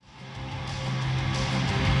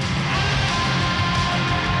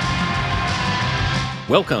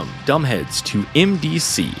Welcome, dumbheads, to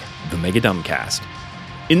MDC, the Mega Dumbcast.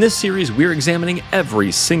 In this series, we're examining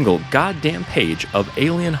every single goddamn page of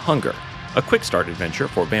Alien Hunger, a quick start adventure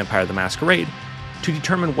for Vampire the Masquerade, to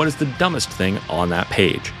determine what is the dumbest thing on that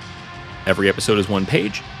page. Every episode is one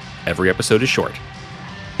page, every episode is short.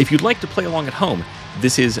 If you'd like to play along at home,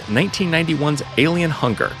 this is 1991's Alien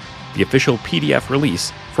Hunger, the official PDF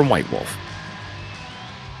release from White Wolf.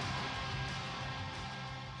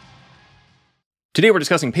 Today we're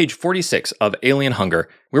discussing page 46 of Alien Hunger.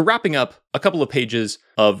 We're wrapping up a couple of pages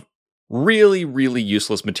of really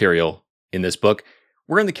useless material in this book.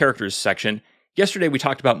 We're in the characters section. Yesterday we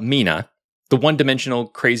talked about Mina, the one-dimensional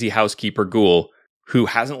crazy housekeeper ghoul who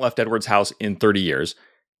hasn't left Edward's house in 30 years,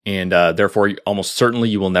 and therefore almost certainly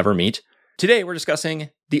you will never meet. Today we're discussing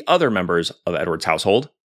the other members of Edward's household,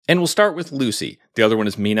 and we'll start with Lucy. The other one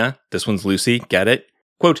is Mina, this one's Lucy, get it?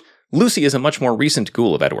 Quote, Lucy is a much more recent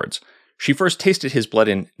ghoul of Edward's. She first tasted his blood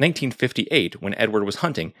in 1958 when Edward was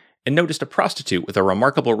hunting and noticed a prostitute with a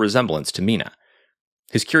remarkable resemblance to Mina.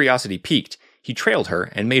 His curiosity piqued, he trailed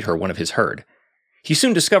her and made her one of his herd. He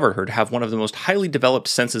soon discovered her to have one of the most highly developed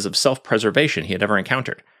senses of self-preservation he had ever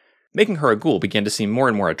encountered. Making her a ghoul began to seem more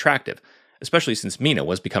and more attractive, especially since Mina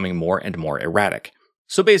was becoming more and more erratic.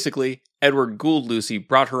 So basically, Edward ghouled Lucy,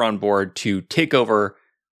 brought her on board to take over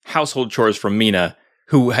household chores from Mina,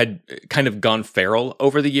 who had kind of gone feral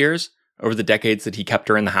over the years, over the decades that he kept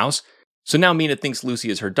her in the house. So now Mina thinks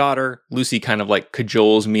Lucy is her daughter. Lucy kind of like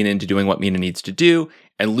cajoles Mina into doing what Mina needs to do,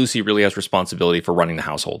 and Lucy really has responsibility for running the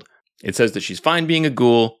household. It says that she's fine being a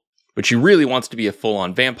ghoul, but she really wants to be a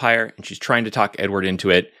full-on vampire, and she's trying to talk Edward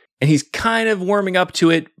into it. And he's kind of warming up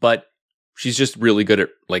to it, but she's just really good at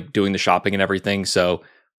like doing the shopping and everything, so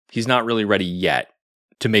he's not really ready yet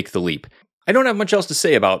to make the leap. I don't have much else to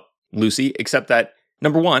say about Lucy, except that,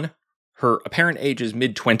 number one, her apparent age is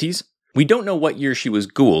mid-20s. We don't know what year she was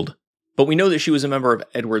ghouled, but we know that she was a member of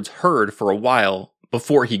Edward's herd for a while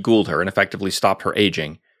before he ghouled her and effectively stopped her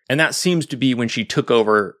aging. And that seems to be when she took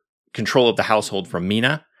over control of the household from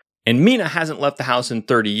Mina. And Mina hasn't left the house in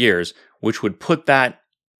 30 years, which would put that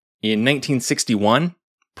in 1961,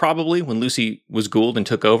 probably, when Lucy was ghouled and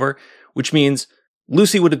took over, which means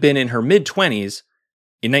Lucy would have been in her mid-20s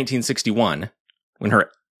in 1961, when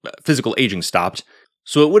her physical aging stopped.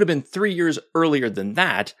 So it would have been 3 years earlier than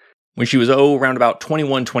that, when she was, around about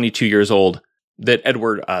 21, 22 years old, that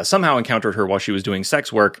Edward somehow encountered her while she was doing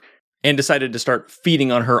sex work and decided to start feeding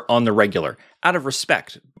on her on the regular, out of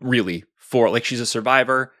respect, really, for, like, she's a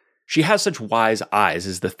survivor. She has such wise eyes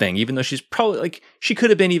is the thing, even though she's probably, like, she could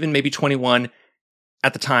have been even maybe 21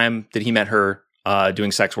 at the time that he met her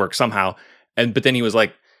doing sex work somehow. But then he was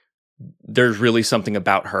like, there's really something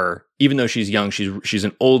about her. Even though she's young, she's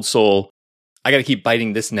an old soul. I got to keep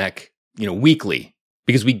biting this neck, weekly,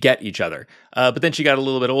 because we get each other. But then she got a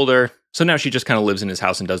little bit older, so now she just kind of lives in his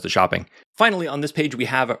house and does the shopping. Finally, on this page, we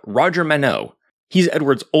have Roger Manot. He's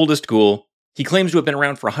Edward's oldest ghoul. He claims to have been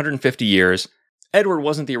around for 150 years. Edward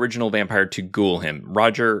wasn't the original vampire to ghoul him.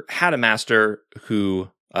 Roger had a master who,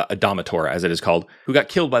 a domator as it is called, who got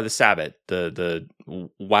killed by the Sabbat, the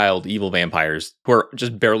wild, evil vampires, who are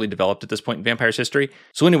just barely developed at this point in vampire's history.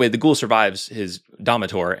 So anyway, the ghoul survives his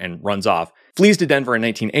domator and runs off, flees to Denver in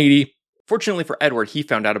 1980. Fortunately for Edward, he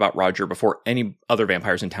found out about Roger before any other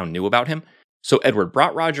vampires in town knew about him. So Edward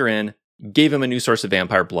brought Roger in, gave him a new source of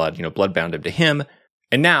vampire blood, blood bound him to him.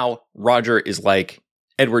 And now Roger is like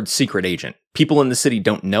Edward's secret agent. People in the city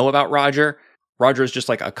don't know about Roger. Roger is just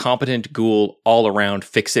like a competent ghoul, all-around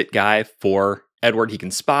fix-it guy for Edward. He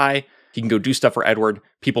can spy. He can go do stuff for Edward.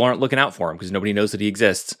 People aren't looking out for him because nobody knows that he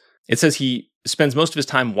exists. It says he spends most of his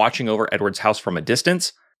time watching over Edward's house from a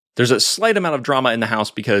distance. There's a slight amount of drama in the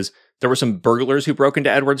house because there were some burglars who broke into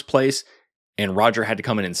Edward's place, and Roger had to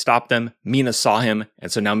come in and stop them. Mina saw him,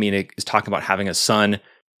 and so now Mina is talking about having a son,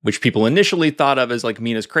 which people initially thought of as like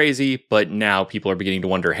Mina's crazy, but now people are beginning to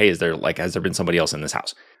wonder, hey, has there been somebody else in this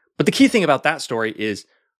house? But the key thing about that story is,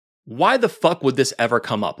 why the fuck would this ever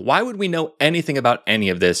come up? Why would we know anything about any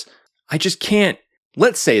of this? I just can't.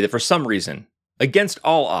 Let's say that for some reason, against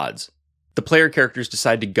all odds, the player characters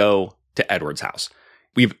decide to go to Edward's house.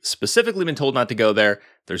 We've specifically been told not to go there.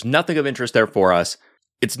 There's nothing of interest there for us.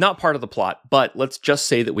 It's not part of the plot, but let's just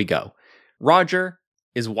say that we go. Roger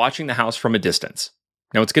is watching the house from a distance.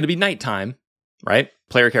 Now, it's going to be nighttime, right?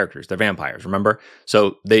 Player characters, they're vampires, remember?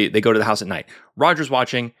 So they go to the house at night. Roger's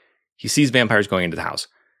watching. He sees vampires going into the house.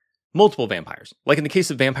 Multiple vampires. Like in the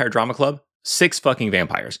case of Vampire Drama Club, 6 fucking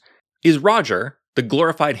vampires. Is Roger, the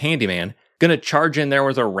glorified handyman, going to charge in there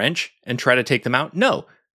with a wrench and try to take them out? No.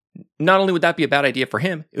 Not only would that be a bad idea for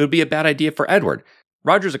him, it would be a bad idea for Edward.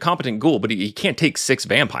 Roger's a competent ghoul, but he can't take 6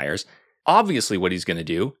 vampires. obviously what he's going to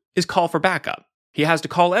do is call for backup. He has to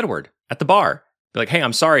call Edward at the bar. Be like, hey,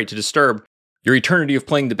 I'm sorry to disturb your eternity of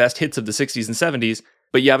playing the best hits of the 60s and 70s,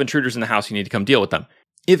 but you have intruders in the house, you need to come deal with them.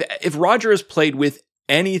 If Roger is played with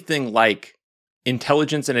anything like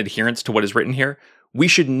intelligence and adherence to what is written here, we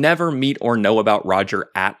should never meet or know about Roger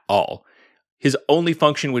at all. His only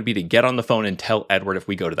function would be to get on the phone and tell Edward if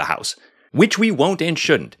we go to the house, which we won't and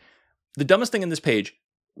shouldn't. The dumbest thing in this page,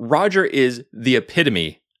 Roger is the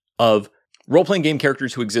epitome of role-playing game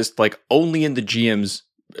characters who exist like only in the GM's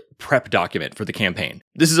prep document for the campaign.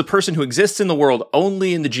 This is a person who exists in the world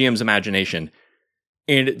only in the GM's imagination,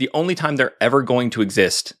 and the only time they're ever going to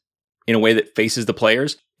exist in a way that faces the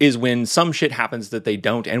players is when some shit happens that they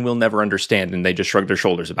don't and will never understand, and they just shrug their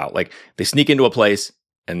shoulders about. Like, they sneak into a place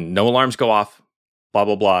and no alarms go off, blah,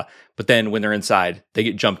 blah, blah. But then when they're inside, they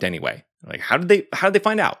get jumped anyway. Like, how did they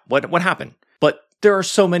find out? What happened? But there are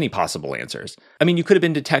so many possible answers. I mean, you could have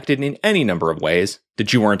been detected in any number of ways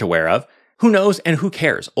that you weren't aware of. Who knows and who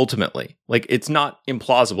cares, ultimately? Like, it's not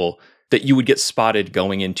implausible that you would get spotted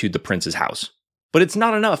going into the prince's house. But it's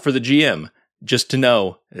not enough for the GM just to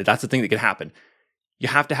know that that's the thing that could happen. You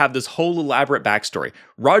have to have this whole elaborate backstory.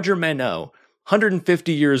 Roger Menot,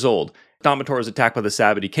 150 years old. Domitor was attacked by the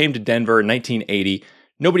Sabbat. He came to Denver in 1980.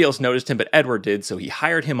 Nobody else noticed him, but Edward did, so he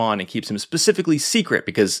hired him on and keeps him specifically secret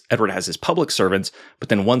because Edward has his public servants, but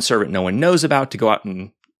then one servant no one knows about to go out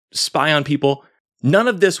and spy on people. None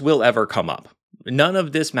of this will ever come up. None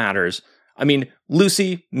of this matters. I mean,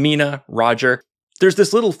 Lucy, Mina, Roger, there's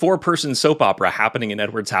this little 4-person soap opera happening in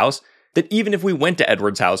Edward's house that even if we went to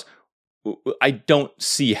Edward's house, I don't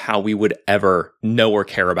see how we would ever know or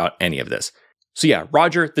care about any of this. So yeah,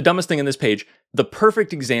 Roger, the dumbest thing in this page, the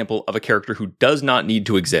perfect example of a character who does not need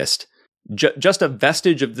to exist. Just a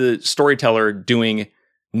vestige of the storyteller doing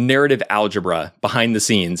narrative algebra behind the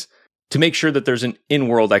scenes to make sure that there's an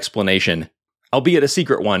in-world explanation, albeit a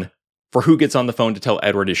secret one, for who gets on the phone to tell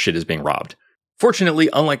Edward his shit is being robbed. Fortunately,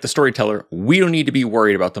 unlike the storyteller, we don't need to be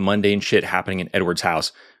worried about the mundane shit happening in Edward's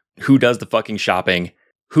house. Who does the fucking shopping?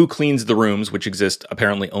 Who cleans the rooms, which exist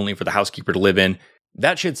apparently only for the housekeeper to live in?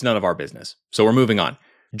 That shit's none of our business. So we're moving on.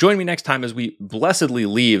 Join me next time as we blessedly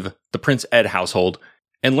leave the Prince Ed household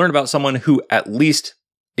and learn about someone who at least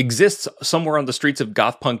exists somewhere on the streets of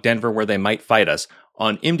goth punk Denver where they might fight us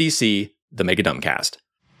on MDC, the Mega Dumbcast.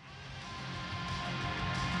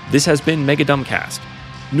 This has been Mega Dumbcast.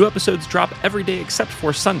 New episodes drop every day except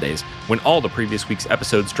for Sundays, when all the previous week's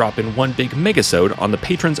episodes drop in one big megasode on the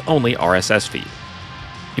patrons-only RSS feed.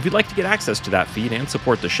 If you'd like to get access to that feed and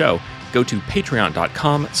support the show, go to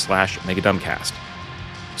patreon.com/megadumbcast.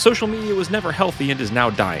 Social media was never healthy and is now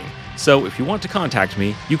dying, so if you want to contact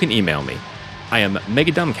me, you can email me. I am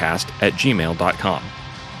megadumbcast@gmail.com.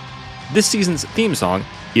 This season's theme song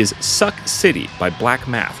is Suck City by Black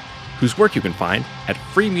Math, whose work you can find at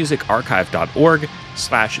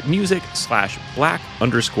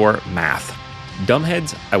freemusicarchive.org/music/black_math.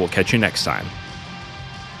 Dumbheads, I will catch you next time.